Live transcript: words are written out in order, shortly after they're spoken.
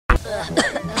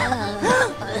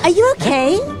Are you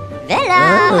okay?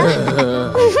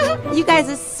 Bella! You guys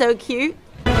are so cute.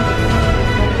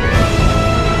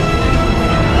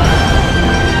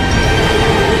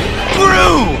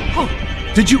 Brew!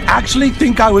 Did you actually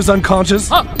think I was unconscious?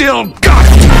 Still got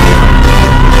it!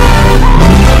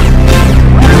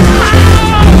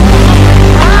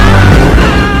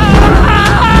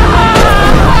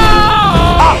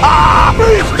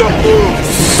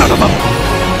 Son of a...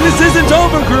 This isn't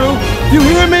over, crew! You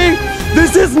hear me?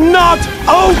 This is not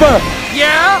over!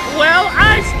 Yeah, well,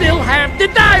 I still have the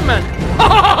diamond!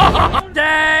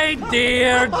 Day,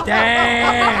 dear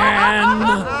Dan!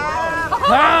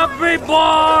 Happy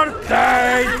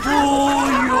birthday to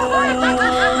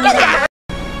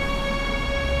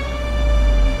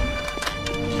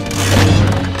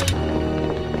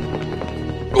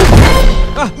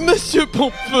you! Monsieur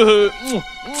Pompeux!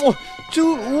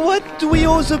 To what do we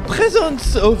owe the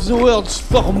presence of the world's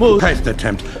foremost? Past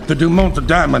attempt to do Mont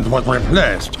Diamond was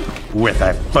replaced with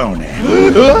a phony.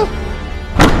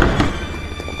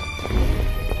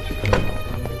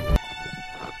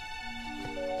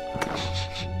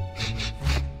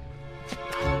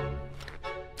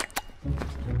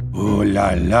 Ooh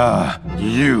la la,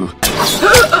 you.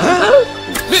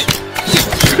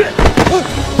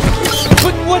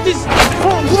 But what is...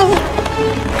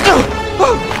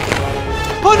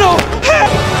 Oh no!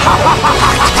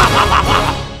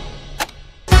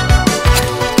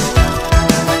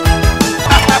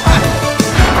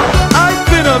 I've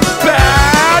been a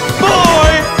bad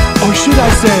boy! Or should I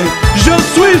say, je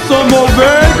suis un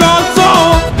mauvais garçon!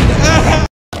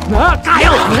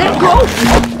 Kyle, let go!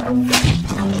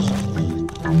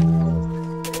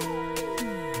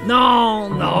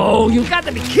 No, you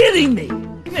gotta be kidding me!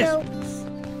 So,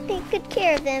 take good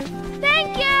care of him.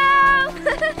 Thank you!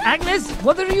 Agnes,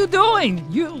 what are you doing?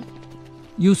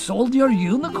 You sold your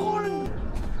unicorn?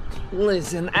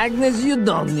 Listen, Agnes, you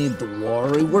don't need to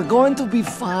worry. We're going to be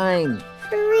fine.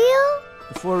 For real?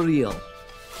 For real.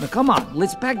 Now come on,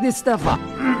 let's pack this stuff up.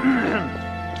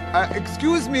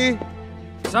 Excuse me.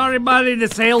 Sorry, buddy, the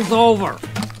sale's over.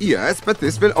 Yes, but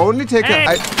this will only take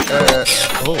Hey.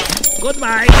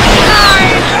 Goodbye.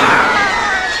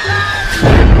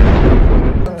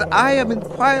 I am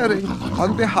inquiring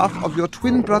on behalf of your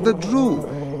twin brother Drew.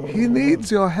 He needs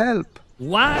your help.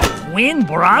 What? Twin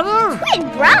brother? Twin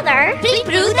brother? Big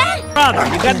brother? Brother,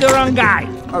 you got the wrong guy.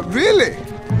 Really?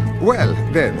 Well,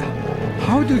 then,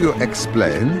 how do you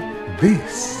explain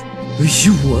this?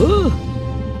 You what?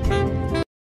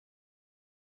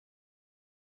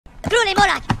 Gros les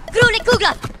Molacs! Gros les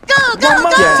Kouglas! Go, go, go!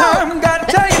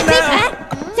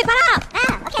 C'est pas là!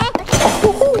 Ah, ok.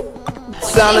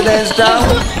 Solid and strong.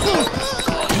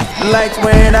 Lights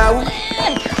went out.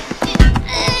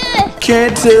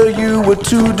 Can't tell you what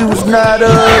to do's not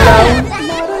allowed.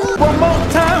 One more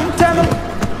time, tell 'em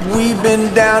we've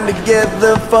been down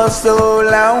together for so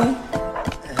long.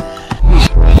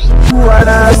 What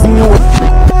I see,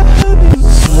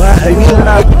 why you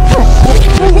not?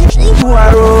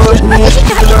 Why rush me?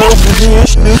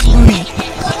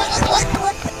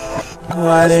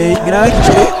 Why they not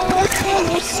check?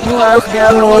 Why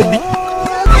got Lord?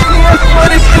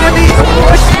 What is good?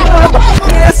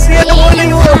 Yes, I want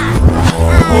you.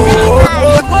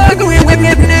 What do we with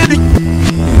me?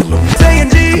 Saying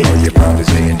G.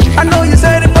 I know you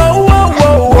said it, whoa, whoa,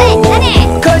 whoa,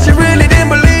 whoa. Cause you really didn't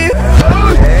believe.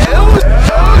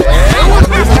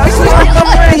 Nice to I'm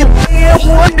praying. Yeah,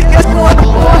 one to get one.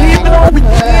 He know we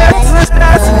can't.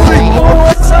 That's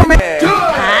what's something.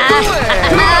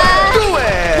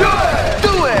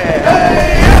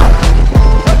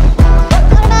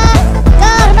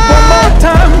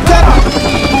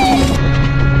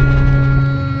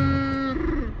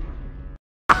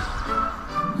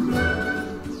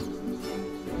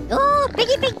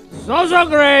 So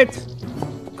great!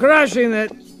 Crushing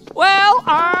it. Well,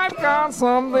 I've got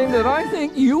something that I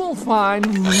think you will find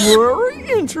very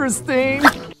interesting.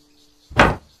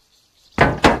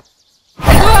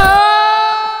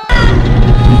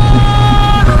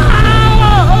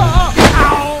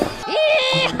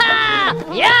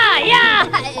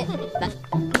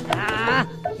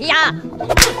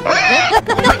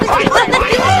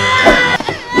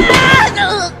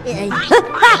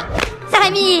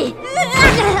 Salami!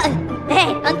 Hé,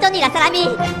 Anthony, la salami!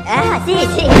 Ah, si!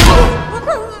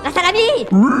 La salami!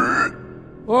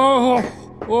 Oh!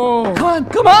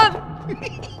 Come on!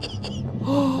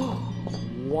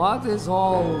 What is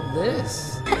all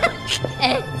this?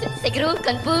 C'est gros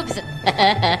comme boobs!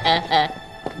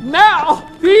 Now,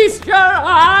 feast your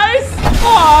eyes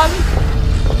on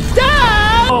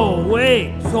Dad! Oh,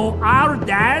 wait, so our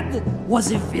dad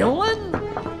was a villain?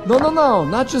 No,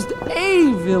 not just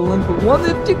a villain, but one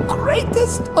of the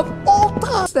greatest of all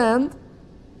time.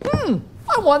 And,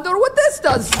 I wonder what this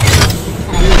does.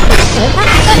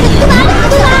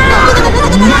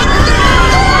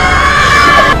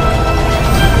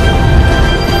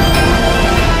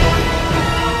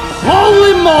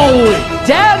 Holy moly!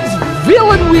 Dad's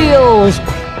villain wheels!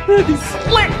 Ready,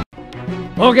 split!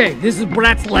 Okay, this is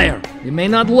Brat's lair. It may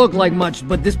not look like much,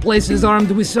 but this place is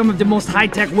armed with some of the most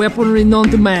high-tech weaponry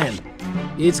known to man.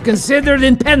 It's considered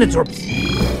impenetrable.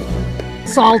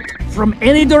 Assault from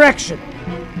any direction.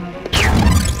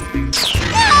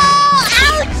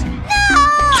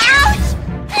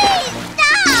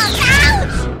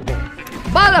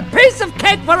 But a piece of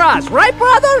cake for us, right,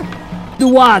 brother? The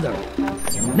water.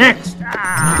 Next.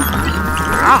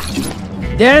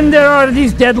 Then there are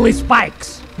these deadly spikes.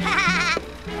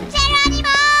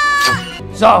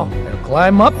 So, I'll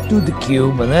climb up to the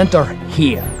cube and enter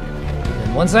here.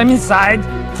 And once I'm inside,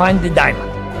 find the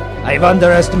diamond. I've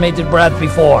underestimated Brad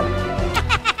before.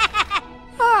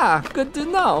 Good to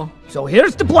know. So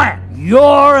here's the plan.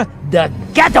 You're the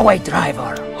getaway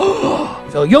driver.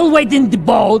 So you'll wait in the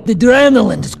boat, the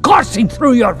adrenaline is coursing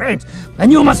through your veins,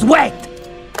 and you must wait.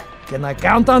 Can I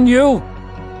count on you?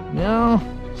 No?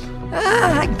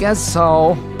 I guess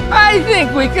so. I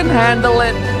think we can handle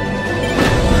it.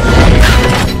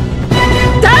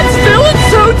 That's villain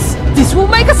suits! This will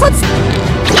make us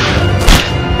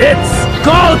It's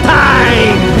go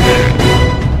time!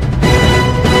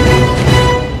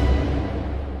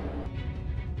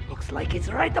 Looks like it's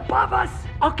right above us.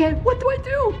 Okay, what do I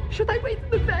do? Should I wait in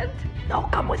the vent? No,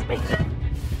 come with me.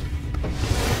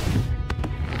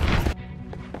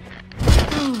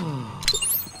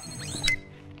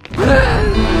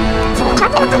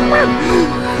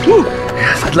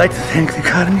 Yes, I'd like to thank the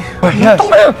Academy.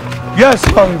 Yes,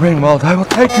 Molly Ringwald, I will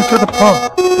take you to the prom.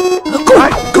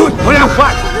 Good. What now?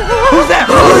 What? Who's there?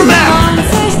 Who's there?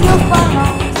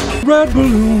 Red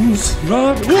balloons.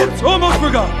 Whoops, almost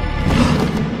forgot.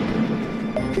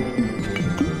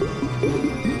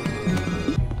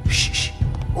 Shh.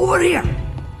 Over here.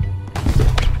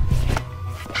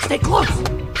 Stay close.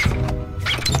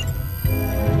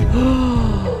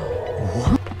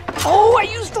 Oh, I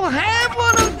used to have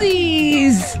one of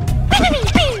these.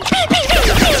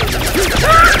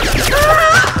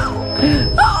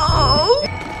 Oh.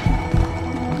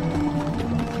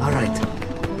 All right,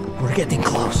 we're getting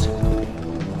close.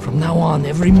 From now on,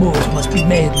 every move must be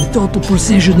made with total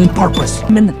precision and purpose.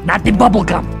 Not the bubble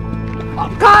gum. Oh,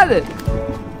 got it.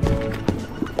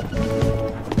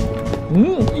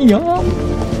 Yum.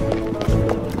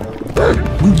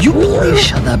 Will you please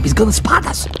shut up? He's gonna spot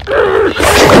us.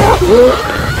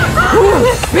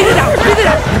 Spit it out! I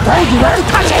told you not to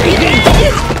touch anything!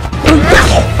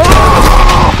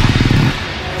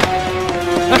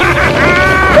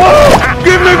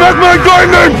 Give me back my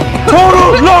diamond!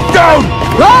 Total lockdown!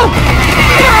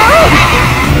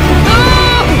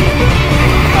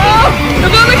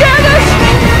 They're gonna get us!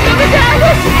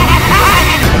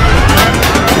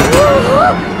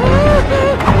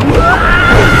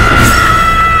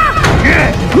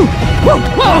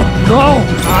 No!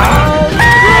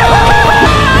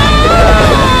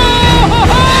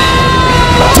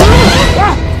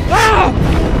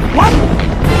 What?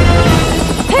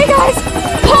 Hey guys,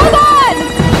 hold on!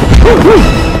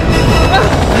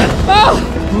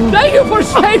 Thank you for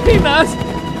saving us!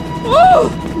 Oh,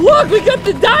 look, we got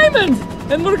the diamond!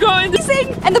 And we're going to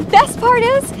Sing. And the best part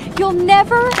is, you'll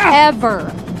never,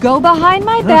 ever go behind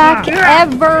my back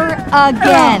ever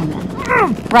again.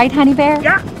 Right, honey bear?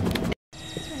 Yeah.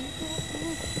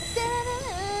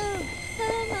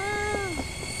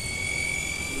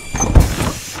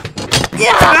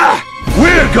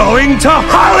 We're going to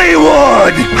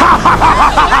Hollywood!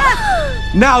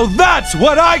 Now that's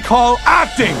what I call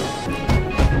acting!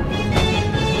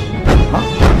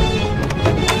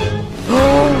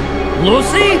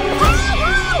 Lucy?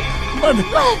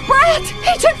 Brad,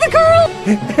 he took the girl!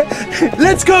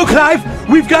 Let's go, Clive!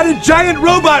 We've got a giant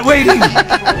robot waiting!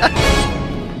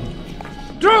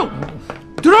 Drew!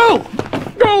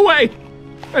 Go away!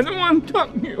 I don't want to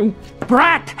talk to you.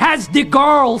 Brat has the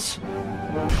girls!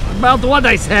 About what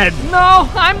I said. No,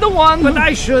 I'm the one. But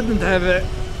I shouldn't have it.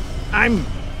 I'm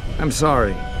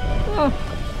sorry. Oh,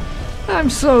 I'm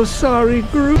so sorry,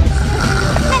 Groot.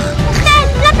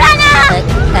 La plana!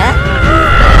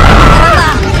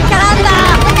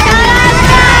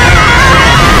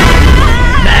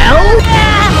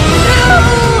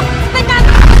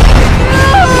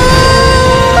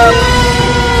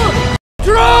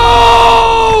 Drew!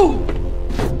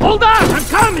 Hold on, I'm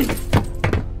coming!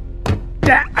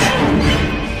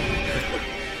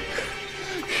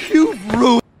 You've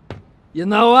ruined. You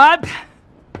know what?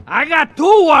 I got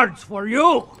 2 words for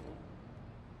you.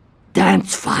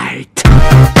 Dance fight. Come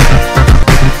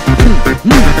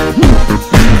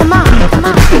on, come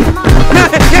on, come on.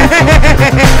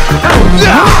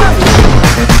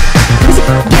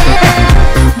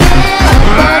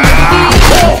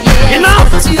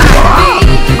 Enough!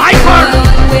 My turn!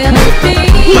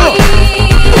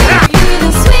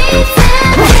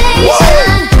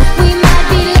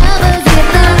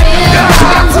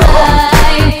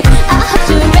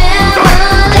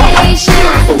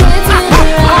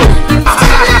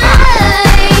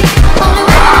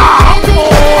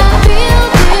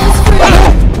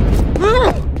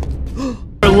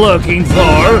 Looking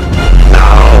for